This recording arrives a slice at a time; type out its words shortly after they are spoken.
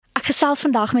gesels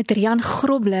vandag met Riaan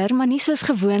Grobler, maar nie soos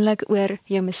gewoonlik oor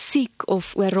jou musiek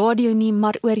of oor radio nie,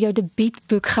 maar oor jou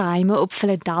debuutboek Geheime op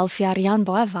Philadelphia. Riaan,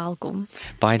 baie welkom.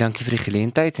 Baie dankie vir die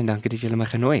geleentheid en dankie dat julle my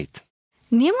genooi het.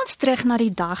 Neem ons terug na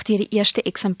die dag toe jy die eerste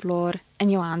eksemplaar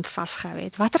in jou hand vasgehou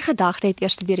het. Watter gedagte het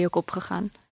eers deur jou kop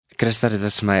gegaan? Christa, dit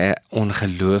was my 'n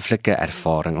ongelooflike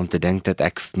ervaring om te dink dat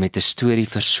ek met 'n storie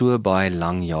vir so baie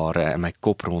lang jare in my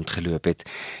kop rondgeloop het,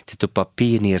 dit op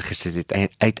papier neergesit het en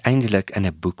uiteindelik in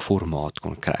 'n boekformaat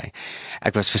kon kry.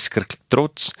 Ek was verskriklik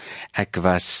trots, ek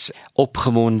was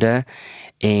opgewonde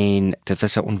en dit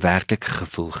was 'n onwerklike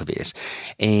gevoel geweest.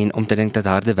 En om te dink dat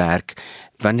harde werk,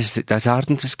 want dit is hard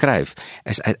om te skryf,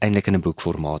 is uiteindelik in 'n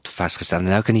boekformaat vasgestel en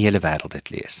nou kan die hele wêreld dit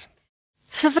lees.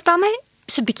 So vertel my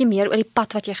so 'n bietjie meer oor die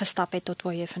pad wat jy gestap het tot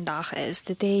waar jy vandag is.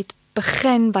 Dit het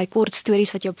begin by kort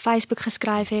stories wat jy op Facebook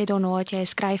geskryf het, daarna het jy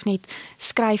 'n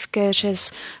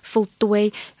skryfkursus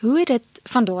voltooi. Hoe het dit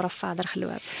van daar af verder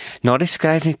geloop? Na die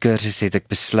skryfkursus het ek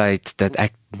besluit dat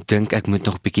ek dink ek moet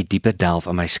nog 'n bietjie dieper delf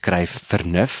aan my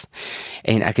skryfvernuf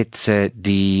en ek het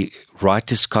die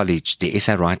Writers College, die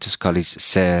SA Writers College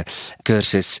se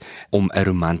kursus om 'n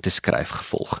roman te skryf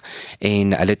gevolg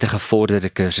en hulle het 'n gevorderde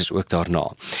kursus ook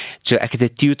daarna. So ek het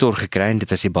 'n tutor gekry en dit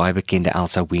was die baie bekende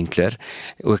Elsa Winkler,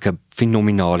 ook 'n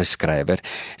fenominale skrywer.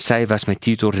 Sy was my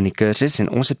tutor in die kursus en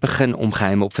ons het begin om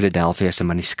Geheime op Philadelphia se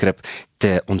manuskrip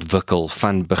te ontwikkel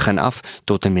van begin af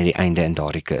tot en met die einde in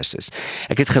daardie kursus.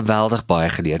 Ek het geweldig baie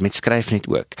geleer met skryf net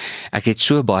ook. Ek het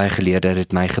so baie geleer dat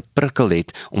dit my geprikkel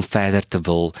het om verder te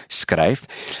wil skryf.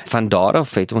 Van daar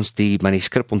af het ons die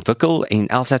manuskrip ontwikkel en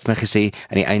Elsa het my gesê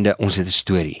aan die einde, ons het 'n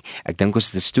storie. Ek dink ons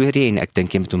het 'n storie en ek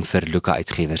dink jy moet hom vir Luka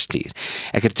Uitgewers stuur.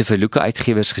 Ek het dit vir Luka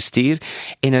Uitgewers gestuur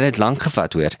en hulle het lank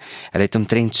gevat hoor. Hulle het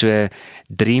omtrent so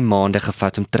 3 maande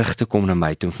gevat om terug te kom na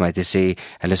my toe om vir my te sê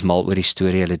hulle is mal oor die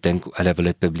storie, hulle dink hulle wil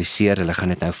dit publiseer, hulle gaan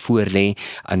dit nou voorlê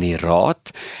aan die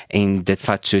raad en dit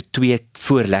vat so 2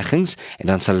 voorleggings en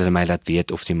dan sal hulle my laat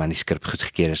weet of die manuskrip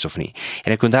goedgekeur is of nie.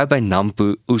 En ek onthou by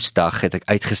Nampo Oesdag het ek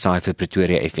uitgesaai vir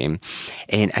Pretoria FM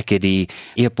en ek het die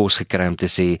e-pos gekry om te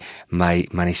sê my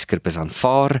manuskrip is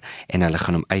aanvaar en hulle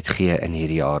gaan hom uitgee in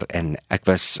hierdie jaar en ek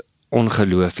was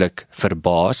ongelooflik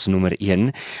verbaas, nommer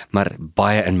 1, maar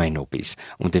baie in my noppies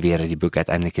om te weet dat die boek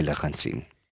uiteindelik die lig gaan sien.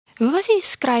 Hoe was die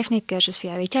skryfnetkursus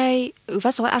vir jou? Hoe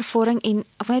was daai ervaring en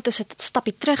of net as dit 'n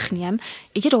stapie terugneem,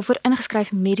 het jy daarvoor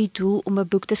ingeskryf met die doel om 'n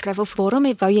boek te skryf of waarom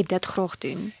wou jy dit graag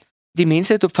doen? Die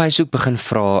mense het op Facebook begin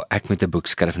vra ek moet 'n boek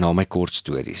skryf na my kort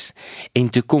stories. En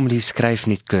toe kom die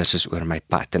skryfnet kursus oor my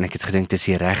pad en ek het gedink dis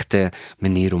die regte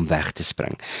manier om weg te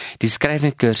spring. Die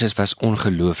skryfnet kursus was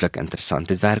ongelooflik interessant.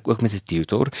 Dit werk ook met 'n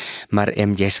tutor, maar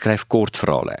jy skryf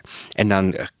kortverhale en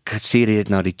dan stuur jy dit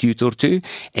na die tutor toe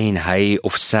en hy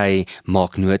of sy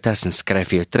maak notas en skryf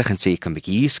vir jou terug en sê jy kan 'n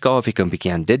bietjie hier skaaf, jy kan 'n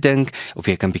bietjie aan dit dink of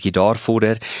jy kan 'n bietjie daar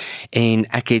vorder. En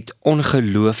ek het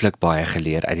ongelooflik baie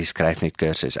geleer uit die skryfnet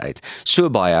kursus uit. So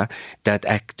baie dat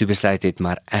ek toe besluit het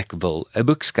maar ek wil 'n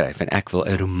boek skryf en ek wil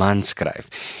 'n roman skryf.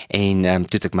 En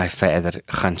toe het ek my verder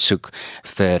gaan soek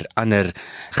vir ander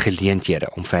geleenthede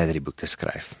om verder die boek te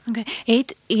skryf. Okay.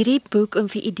 Het hierdie boek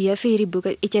of die idee vir hierdie boek,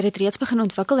 het jy dit reeds begin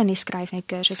ontwikkel in die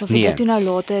skryfnetkursus of het jy toe nou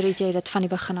later het jy dit van die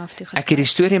begin af toe geskryf? Ek het die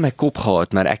storie in my kop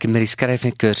gehad, maar ek het met die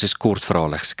skryfnetkursus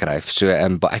kortverhale geskryf. So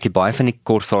ek het baie van die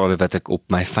kortverhale wat ek op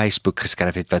my Facebook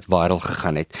geskryf het wat viral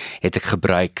gegaan het ek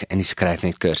gebruik in die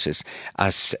skryfnetkursus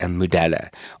as 'n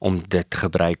modelle om dit te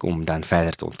gebruik om dan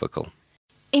verder te ontwikkel.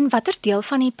 En watter deel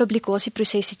van die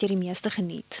publikasieproses het jy die meeste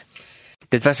geniet?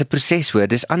 Dit was 'n proses hoor,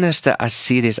 dis anderste as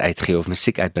series uitgee of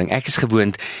musiek uitbring. Ek is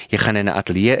gewoond, jy gaan in 'n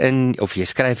ateljee in of jy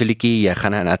skryf 'n liedjie, jy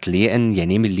gaan in 'n ateljee in, jy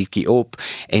neem 'n liedjie op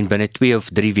en binne 2 of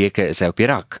 3 weke is hy op die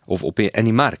rak of in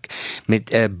die mark.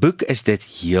 Met 'n boek is dit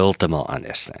heeltemal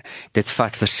anders. Dit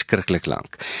vat verskriklik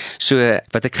lank. So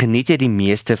wat ek geniet het die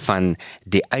meeste van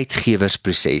die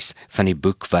uitgewersproses van die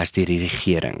boek was die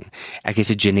redigering. Ek het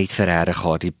vir Jeanette Ferreira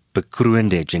gehad, die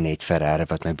bekroonde Jeanette Ferreira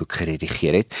wat my boek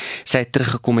geredigeer het. Sy het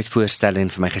teruggekom met voorstelle en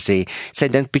vir my gesê, sy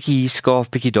dink bietjie hier skaaf,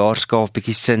 bietjie daar skaaf,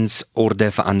 bietjie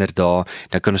sinsorde verander daar,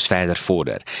 dan kan ons verder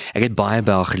vorder. Ek het baie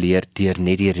geleer deur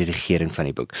net die redigering van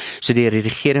die boek. So die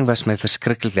redigering was my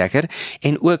verskriklik lekker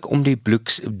en ook om die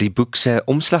boek se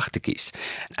omslag te kies.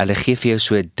 Hulle gee vir jou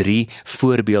so 3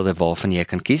 voorbeelde waarvan jy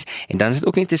kan kies en dan is dit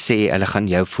ook nie te sê hulle gaan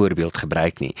jou voorbeeld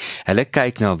gebruik nie. Hulle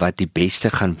kyk na wat die beste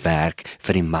gaan werk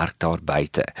vir die mark daar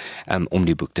buite. Om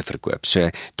die boek te verkoop. So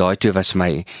daai twee was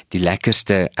my die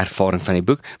lekkerste ervaring van die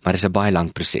boek, maar dis 'n baie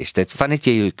lang proses. Dit vandat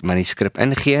jy jou manuskrip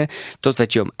ingee tot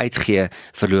wat jy hom uitgee,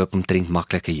 verloop omtrent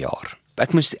maklik 'n jaar.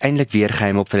 ek moes eintlik weer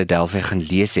Geheim op Philadelphia gaan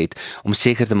lees het, om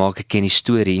seker te maak ek ken die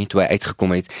storie, toe hy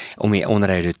uitgekom het, om die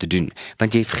onderhoude te doen.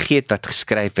 Want jy vergeet wat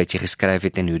jy geskryf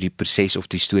het en hoe die proses of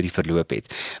die storie verloop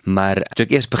het. Maar toe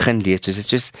ek eers begin lees,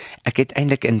 soos ek het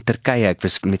eintlik in Turkye, ek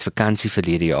was met vakansie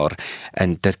verlede jaar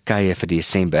in Turkye vir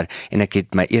Desember, en ek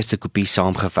het my eerste kopie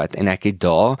saamgevat, en ek het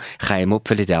daar Geheim op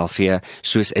Philadelphia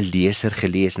soos 'n leser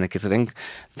gelees, en ek het gedink,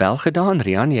 wel gedaan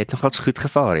Riaan, jy het nogals goed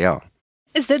gevaar, ja.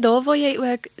 Is dit daar waar jy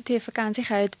ook toe jy vakansie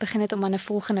gehou het, begin het om aan 'n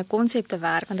volgende konsep te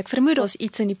werk? Want ek vermoed daar's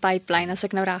iets in die pipeline, as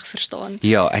ek nou reg verstaan.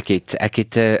 Ja, ek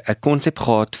het 'n konsep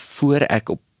gehad voor ek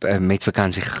met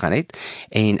vakansie gegaan het,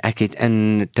 en ek het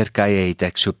in Turkye het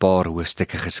ek so 'n paar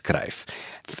hoofstukke geskryf.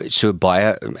 So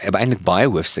eintlik baie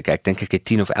hoofstukke. Ek dink ek het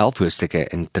 10 of 11 hoofstukke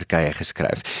in Turkye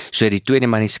geskryf. So die tweede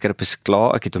manuskrip is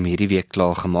klaar. Ek het hom hierdie week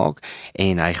klaar gemaak,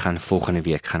 en volgende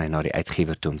week gaan hy na die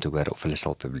uitgewer toe om te hoor of hulle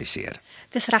sal publiseer.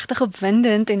 Dis regtig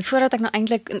opwindend, en voordat ek nou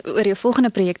eintlik oor jou volgende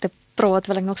projekte praat,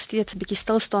 wil ek nog steeds 'n bietjie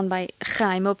stil staan by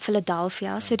Geheim op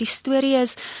Philadelphia. So die storie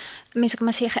is, mense kan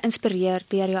maar sê, geïnspireer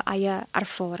deur jou eie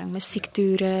ervaring,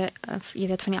 musiektoere, jy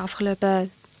weet, van die afgelope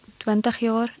 20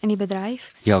 jaar in die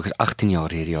bedryf. Ja, ek is 18 jaar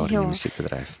hierdie jaar in die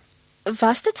musiekbedryf.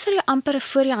 Was dit vir jou amper 'n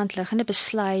voor die hand liggende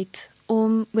besluit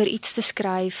om oor iets te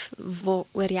skryf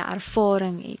waaroor jy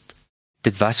ervaring het?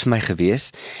 Dit was vir my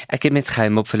gewees. Ek het met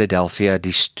Geheim op Philadelphia,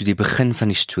 die begin van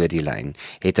die storielyn,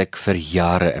 het ek vir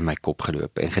jare in my kop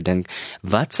geloop en gedink,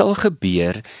 wat sal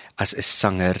gebeur as 'n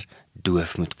sanger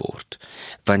doof moet word?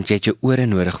 Want jy het jou ore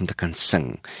nodig om te kan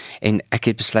sing. En ek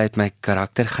het besluit my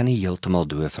karakter gaan nie heeltemal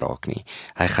doof raak nie.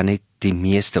 Hy gaan net die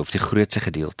meeste of die grootste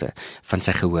gedeelte van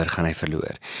sy gehoor gaan hy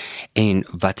verloor. En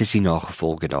wat is die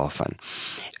nagevolge daarvan?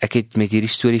 Ek het met hierdie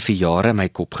storie vir jare in my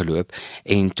kop geloop,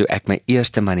 en toe ek my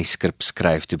eerste manuskrip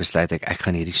skryf, toe besluit ek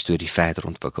gaan hierdie storie verder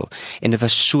ontwikkel. En dit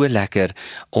was so lekker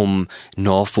om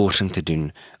navorsing te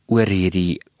doen oor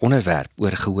hierdie onderwerp,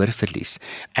 oor gehoorverlies.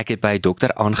 Ek het by 'n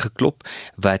dokter aangeklop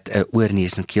wat 'n oor,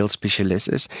 neus en keel spesialis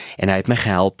is, en hy het my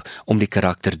gehelp om die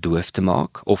karakter doof te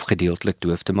maak of gedeeltelik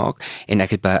doof te maak, en ek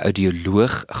het by 'n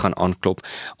audioloog gaan aanklop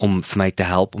om vir my te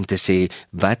help om te sê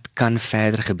wat kan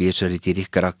verder gebeur sodat hierdie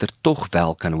karakter tog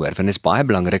wel kan hoor, want dit is baie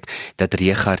belangrik dat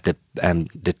Riaan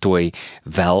de Tooy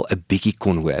wel 'n bietjie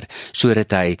kon hoor,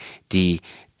 sodat hy die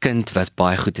kind wat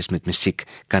baie goed is met musiek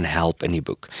kan help in die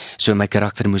boek. So my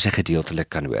karakter moes gedeeltelik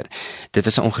kan hoor. Dit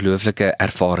was 'n ongelooflike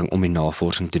ervaring om die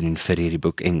navorsing te doen vir hierdie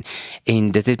boek,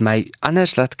 en dit het my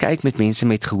anders laat kyk met mense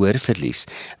met gehoorverlies,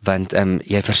 want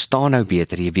jy verstaan nou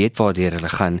beter, jy weet waardeur hulle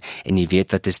gaan, en jy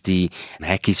weet wat is die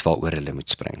hekkies waaroor hulle moet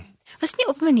spring. Was nie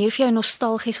op 'n manier vir jou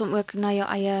nostalgies om ook na jou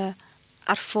eie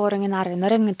ervaring en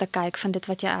herinneringe te kyk van dit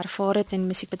wat jy ervaar het in die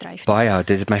musiekbedryf? Baie,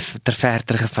 dit het my ter ver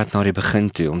teruggevat na die begin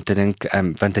toe, om te dink,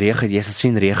 want jy sal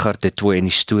sien Riaan de Tooy in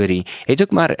die storie, het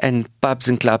ook maar in pubs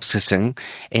en clubs gesing,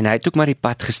 en hy het ook maar die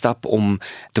pad gestap om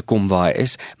te kom waar hy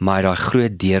is, maar hy het daai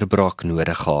groot deurbraak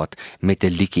nodig gehad met 'n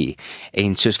liedjie,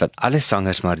 en soos wat alle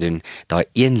sangers maar doen, daai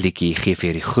een liedjie gee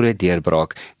vir jou die groot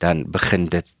deurbraak, dan begin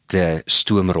dit te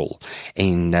stoomrol,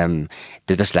 en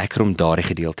dit was lekker om daardie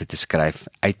gedeelte te skryf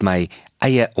uit my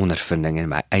eie ondervinding en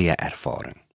my eie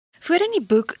ervaring. Voor in die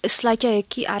boek sluit jy 'n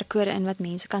QR-kode in wat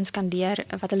mense kan skandeer,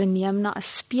 wat hulle neem na 'n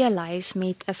speellys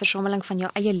met 'n versameling van jou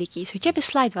eie liedjies. Hoe het jy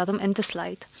besluit wat om in te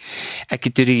sluit? Ek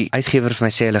het toe die uitgewer vir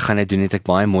my sê hulle gaan dit doen, het ek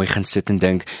baie mooi gaan sit en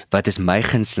dink, wat is my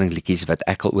gunsteling liedjies wat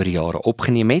ek al oor die jare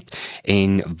opgeneem het,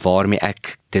 en waarmee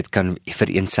ek dit kan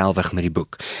vereenselwig met die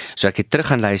boek. So ek het terug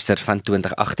gaan luister van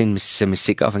 2018 se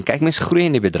musiek af, en kyk, mens groei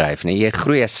in die bedryf, nee? Jy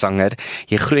groei as sanger,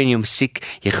 jy groei in jou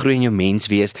musiek, jy groei in jou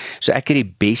menswees, so ek het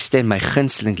die beste en my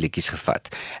gunsteling liedjies gevat,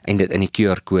 en dit in die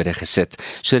QR-kode gesit,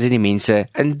 sodat die mense,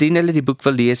 indien hulle die boek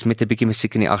wil lees met 'n bietjie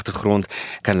musiek in die agtergrond,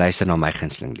 kan luister na my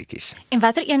gunsteling liedjies. En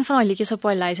watter een van daai liedjies op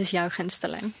daai lys is jou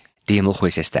gunsteling? Die hemel gooi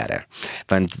sy sterre,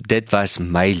 want dit was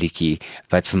my liedjie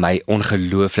wat vir my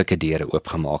ongelooflike deure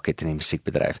oopgemaak het in die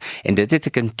musiekbedryf, en dit het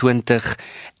ek in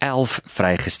 2011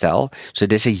 vrygestel, so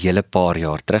dis 'n hele paar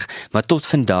jaar terug, maar tot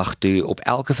vandag toe op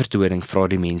elke vertoning vra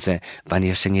die mense,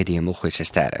 wanneer sing jy die hemel gooi sy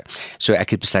sterre? So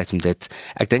ek het besluit om dit,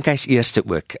 ek dink hy's eerste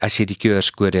ook, as jy die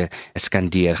QR-kode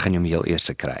skandeer, gaan jy hom heel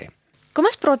eerste kry. Kom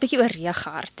ons praat 'n bietjie oor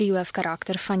Riaan, die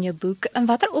hoofkarakter van jou boek. In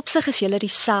watter opsig is julle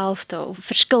dieselfde of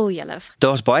verskil julle?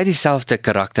 Daar's baie dieselfde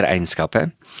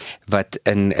karaktereienskappe wat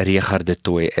in Riaan de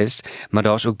Tooy is, maar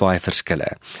daar's ook baie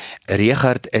verskille.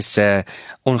 Riaan is 'n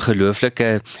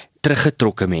ongelooflike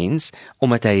teruggetrokke mens,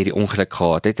 omdat hy hierdie ongeluk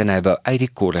gehad het en hy wou uit die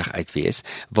kollig uit wees,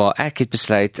 waar ek het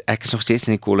besluit, ek is nog steeds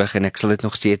in die kollig en ek sal dit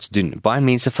nog steeds doen. Baie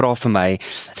mense vra vir my,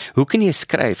 hoe kan jy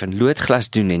skryf en loodglas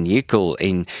doen en hekel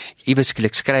en iewers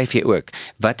skielik skryf jy ook?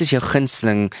 Wat is jou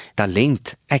gunsteling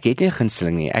talent? Ek het nie 'n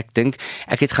gunsteling nie. Ek dink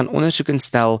ek het gaan ondersoek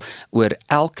instel oor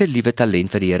elke liewe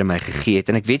talent wat die Here my gegee het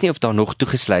en ek weet nie of daar nog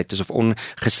toegesluit is of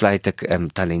ongesluite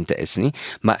talente is nie,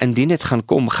 maar indien dit gaan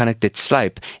kom, gaan ek dit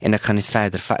slyp en ek gaan dit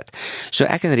verder vat. So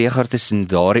ek en Richard is in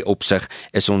daardie opsig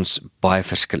is ons baie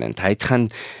verskillend. Hy het gaan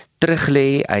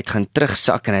teruglê, hy het gaan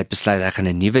terugsak en hy het besluit hy gaan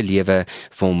 'n nuwe lewe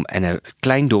vir hom in 'n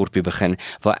klein dorpie begin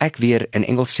waar ek weer in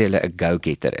Engels sê hulle 'n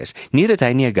go-getter is. Nie dat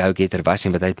hy nie 'n go-getter was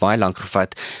nie, want hy het baie lank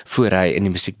gevat voor hy in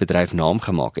die musiekbedryf naam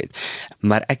gemaak het.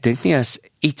 Maar ek dink nie as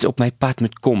iets op my pad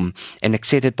moet kom, en ek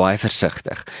sê dit baie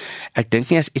versigtig, ek dink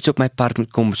nie as iets op my pad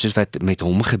moet kom soos wat met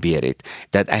hom gebeur het,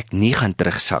 dat ek nie gaan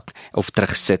terugsak of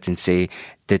terugsit en sê,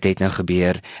 dit het nou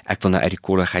gebeur, ek wil nou uit die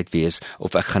kolligheid wees,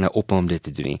 of ek gaan nou ophou om dit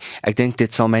te doen nie. Ek dink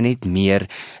dit sal my net meer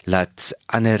laat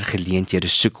ander geleenthede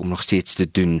soek om nog steeds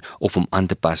te doen, of om aan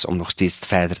te pas, om nog steeds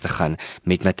verder te gaan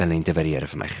met my talente wat die Here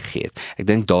vir my gegee het. Ek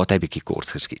dink daar het hy bietjie kort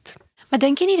geskiet. Maar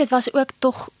dink jy nie, dit was ook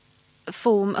tog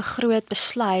vir hom 'n groot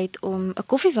besluit om 'n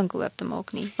koffiewinkel oop te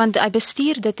maak nie, want hy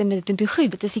bestuur dit en dit doen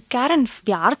goed, dit is die kern,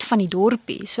 die hart van die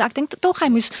dorpie, so ek dink tog hy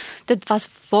moes, dit was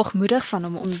waagmoedig van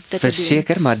hom om dit te doen.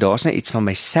 Verseker, maar daar's nou iets van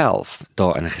myself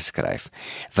daarin geskryf,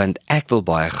 want ek wil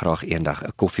baie graag eendag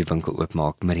 'n koffiewinkel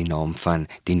oopmaak met die naam van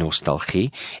die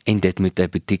nostalgie, en dit moet 'n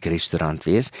butiek restaurant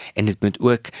wees, en dit moet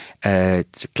ook 'n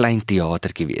klein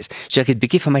teatertjie wees. So ek het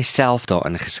bietjie van myself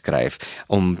daarin geskryf,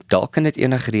 om dalk kan dit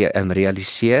eendag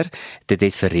realiseer. Dit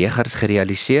het vir Richard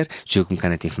gerealiseer, so hoekom kan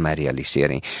dit nie vir my realiseer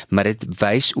nie. Maar dit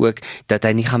wys ook dat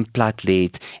hy nie gaan plat lê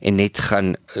en net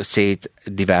gaan sê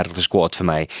die wêreld is kwaad vir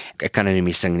my, ek kan nou nie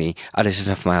meer sing nie, alles is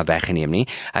nou vir my weggeneem nie.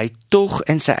 Hy tog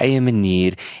in sy eie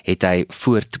manier het hy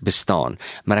voortbestaan,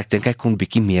 maar ek dink hy kon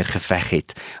bietjie meer geveg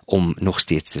het om nog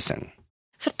steeds te sing.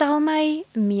 Vertel my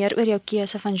meer oor jou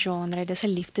keuse van genre. Dis 'n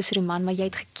liefdesroman, maar jy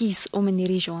het gekies om in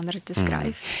hierdie genre te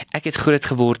skryf. Ek het groot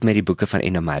geword met die boeke van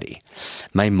Anna Murray.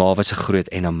 My ma was 'n groot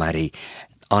Anna Murray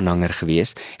aanhanger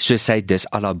gewees, so sy het dus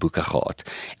al haar boeke gehad.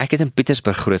 Ek het in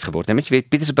Pietersburg groot geword. Nou moet jy weet,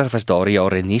 Pietersburg was daardie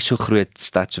jare nie so groot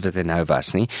stad soos wat dit nou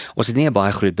was nie. Ons het nie 'n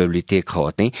baie groot biblioteek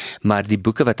gehad nie, maar die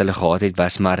boeke wat hulle gehad het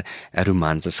was maar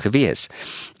romanses gewees.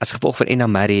 As gevolg van Anna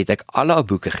Murray het ek al haar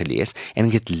boeke gelees en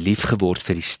ek het lief geword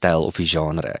vir die styl of die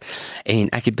genre. En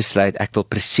ek het besluit ek wil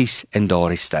presies in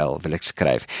daardie styl wil ek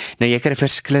skryf. Nou jy kry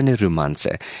verskillende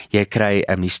romanse. Jy kry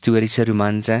historiese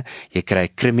romanse, jy kry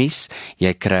krimies,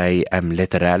 jy kry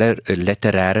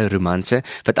literêre romanse,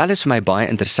 wat alles vir my baie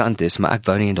interessant is, maar ek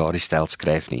wou nie in daardie styl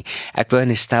skryf nie. Ek wou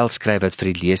in 'n styl skryf wat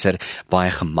vir die leser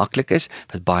baie gemaklik is,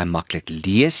 wat baie maklik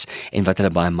lees en wat hulle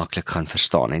baie maklik gaan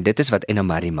verstaan. En dit is wat Anna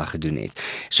Murray mag gedoen het.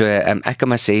 So ek kan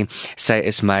maar sê sy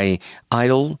is my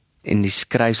idol in die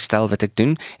skryfstyl wat ek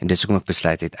doen, en dis hoekom ek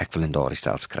besluit het ek wil in daardie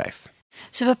styl skryf.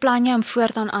 So beplan jy om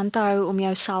voortaan aan te hou om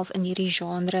jouself in hierdie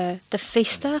genre te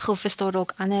vestig, of is daar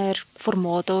dalk ander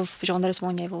formate of genres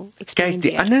waarna jy wil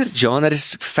eksperimenteer? Kyk, die ander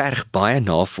genres verg baie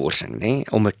navorsing, né?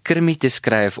 Om 'n krimie te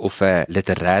skryf of 'n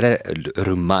literêre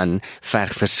roman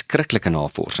verg verskriklike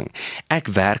navorsing. Ek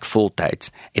werk voltyds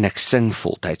en ek sing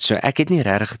voltyds, so ek het nie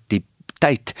regtig die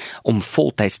tyd om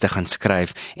voltyds te gaan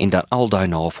skryf en dan al daai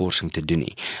navorsing te doen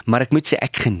nie. Maar ek moet sê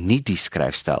ek geniet die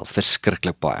skryfstyl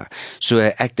verskriklik baie. So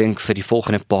ek dink vir die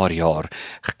volgende paar jaar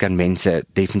kan mense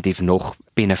definitief nog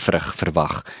pennevrug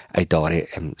verwag uit daardie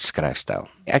skryfstyl.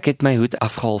 Ek het my hoed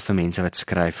afgehaal vir mense wat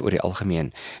skryf oor die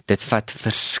algemeen. Dit vat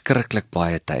verskriklik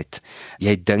baie tyd.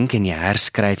 Jy dink en jy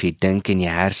herskryf, jy dink en jy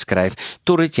herskryf,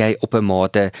 totdat jy op 'n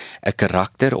mate 'n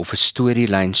karakter of 'n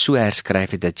storielyn so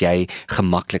herskryf het dat jy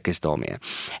gemaklik is daarmee.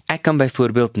 Ek kan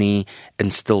byvoorbeeld nie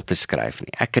in stilte skryf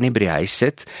nie. Ek kan nie by die huis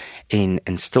sit en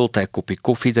in stilte 'n koppie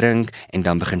koffie drink en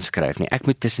dan begin skryf nie. Ek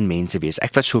moet tussen mense wees.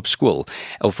 Ek was so op skool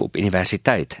of op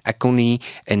universiteit. Ek kon nie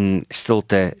in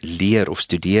stilte leer of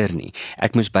studeer nie.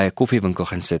 Ek moes by 'n koffiewinkel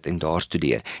gaan sit en daar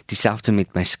studeer. Dieselfde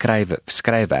met my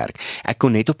skryfwerk. Ek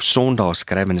kon net op Sondae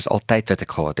skryf en dis altyd wat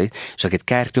ek gehad het. So ek het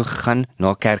kerk toe gegaan,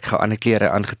 na kerk gou ander klere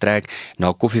aangetrek, na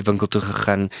 'n koffiewinkel toe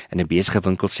gegaan in 'n besige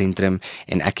winkelsentrum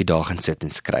en ek het daar gaan sit en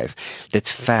skryf. Dit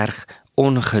verg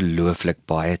ongelooflik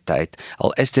baie tyd.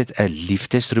 Al is dit 'n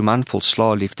liefdesroman,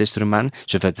 volslae liefdesroman,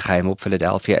 soos wat Geheim op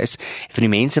Philadelphia is. Vir die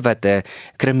mense wat 'n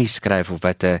krimie skryf of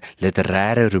wat 'n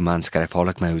literêre roman skryf, haal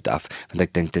ek my hoed af, want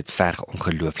ek dink dit verg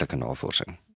ongelooflike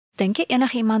navorsing. Dink jy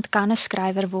enigiemand kan 'n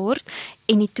skrywer word?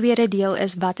 En die tweede deel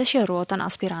is, wat is jou raad aan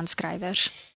aspirant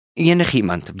skrywers?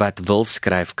 Enigiemand wat wil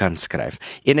skryf, kan skryf.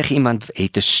 Enigiemand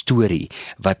het 'n storie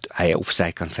wat hy of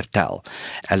sy kan vertel.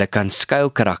 Hulle kan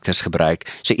skuilkarakters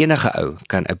gebruik, so enige ou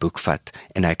kan 'n boek vat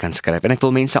en hy kan skryf. En ek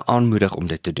wil mense aanmoedig om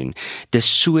dit te doen.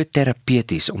 Dis so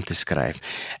terapeuties om te skryf.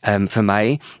 Vir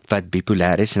my, wat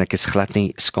bipolêr is, en ek is glad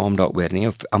nie skaam daaroor nie,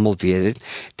 of almal weet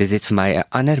dit het vir my 'n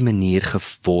ander manier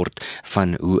geword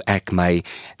van hoe ek my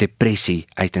depressie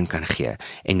uiting kan gee,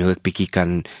 en hoe ek bietjie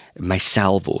kan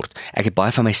myself word. Ek het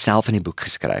baie van myself in die boek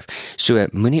geskryf. So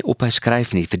moenie ophou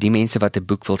skryf nie. Vir die mense wat 'n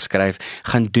boek wil skryf,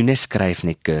 gaan doen 'n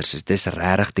skryfnet kursus. Dis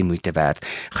regtig die moeite werd.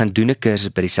 Gaan doen 'n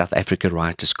kursus by die South Africa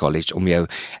Writers College om jou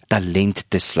talent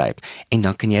te slyp, en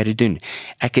dan kan jy dit doen.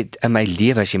 Ek het in my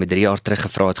lewe, as jy my 3 jaar terug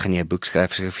gevra het, gaan jy 'n boek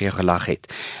skryf, as ek vir jou gelag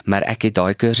het. Maar ek het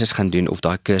daai kursus gaan doen, of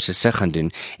daai kursusse gaan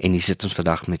doen, en hier sit ons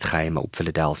vandag met geheime op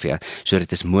Philadelphia. So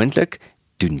dit is moontlik,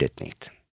 doen dit net.